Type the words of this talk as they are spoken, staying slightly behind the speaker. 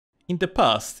In the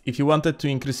past, if you wanted to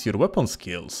increase your weapon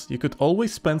skills, you could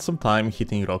always spend some time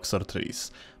hitting rocks or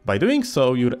trees. By doing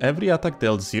so, your every attack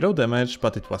dealt 0 damage,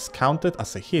 but it was counted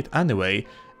as a hit anyway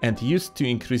and used to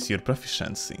increase your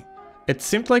proficiency. It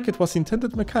seemed like it was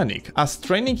intended mechanic, as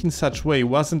training in such way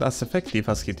wasn't as effective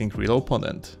as hitting real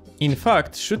opponent. In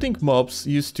fact, shooting mobs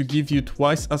used to give you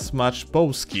twice as much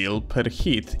bow skill per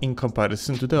hit in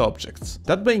comparison to the objects.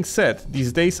 That being said,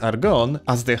 these days are gone,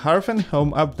 as the Hearth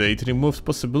Home update removed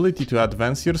possibility to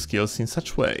advance your skills in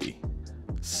such way.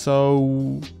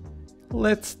 So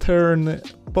let's turn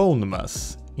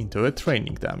Bonemass into a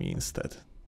training dummy instead.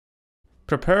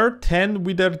 Prepare 10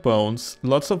 withered bones,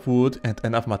 lots of wood and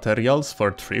enough materials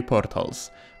for 3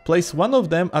 portals. Place one of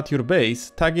them at your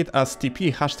base, tag it as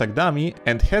TP#dummy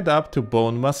and head up to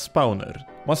Bonemass spawner.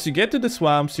 Once you get to the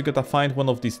swamps, you gotta find one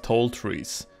of these tall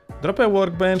trees. Drop a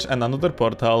workbench and another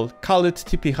portal, call it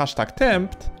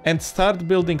TP#tempt and start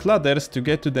building ladders to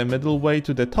get to the middle way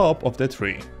to the top of the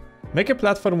tree. Make a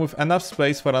platform with enough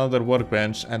space for another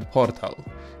workbench and portal.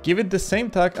 Give it the same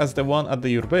tag as the one at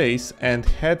your base and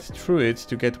head through it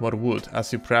to get more wood,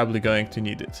 as you're probably going to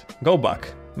need it. Go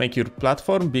back. Make your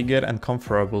platform bigger and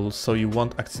comfortable so you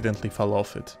won't accidentally fall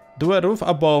off it. Do a roof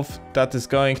above that is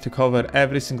going to cover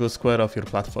every single square of your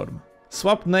platform.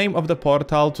 Swap name of the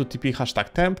portal to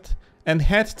TP#tempt and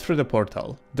head through the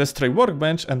portal. Destroy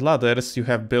workbench and ladders you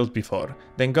have built before.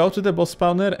 Then go to the boss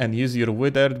spawner and use your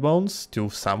withered bones to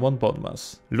summon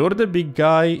Bonemass. Lure the big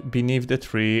guy beneath the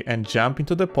tree and jump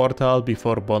into the portal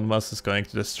before Bonemass is going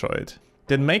to destroy it.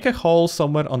 Then make a hole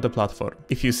somewhere on the platform.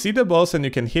 If you see the boss and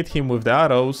you can hit him with the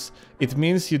arrows, it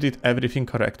means you did everything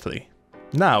correctly.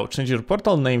 Now, change your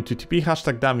portal name to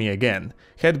TP#dummy again,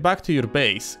 head back to your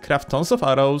base, craft tons of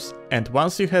arrows, and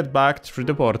once you head back through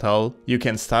the portal, you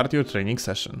can start your training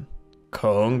session.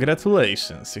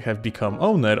 Congratulations, you have become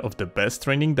owner of the best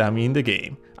training dummy in the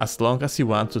game, as long as you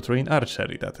want to train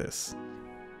archery, that is.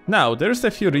 Now, there's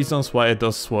a few reasons why it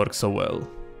does work so well.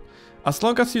 As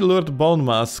long as you lured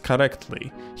Bonemass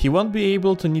correctly, he won't be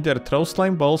able to neither throw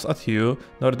slime balls at you,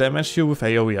 nor damage you with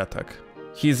AoE attack.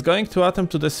 He is going to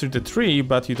attempt to destroy the tree,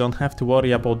 but you don't have to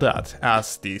worry about that,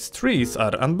 as these trees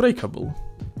are unbreakable.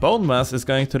 Bonemass is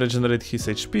going to regenerate his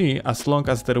HP as long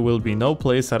as there will be no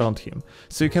place around him,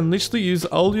 so you can literally use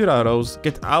all your arrows,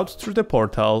 get out through the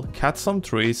portal, cut some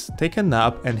trees, take a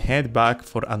nap and head back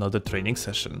for another training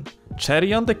session.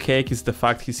 Cherry on the cake is the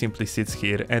fact he simply sits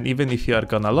here, and even if you are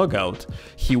gonna log out,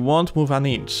 he won't move an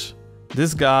inch.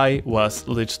 This guy was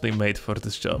literally made for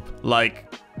this job.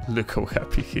 Like, look how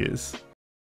happy he is.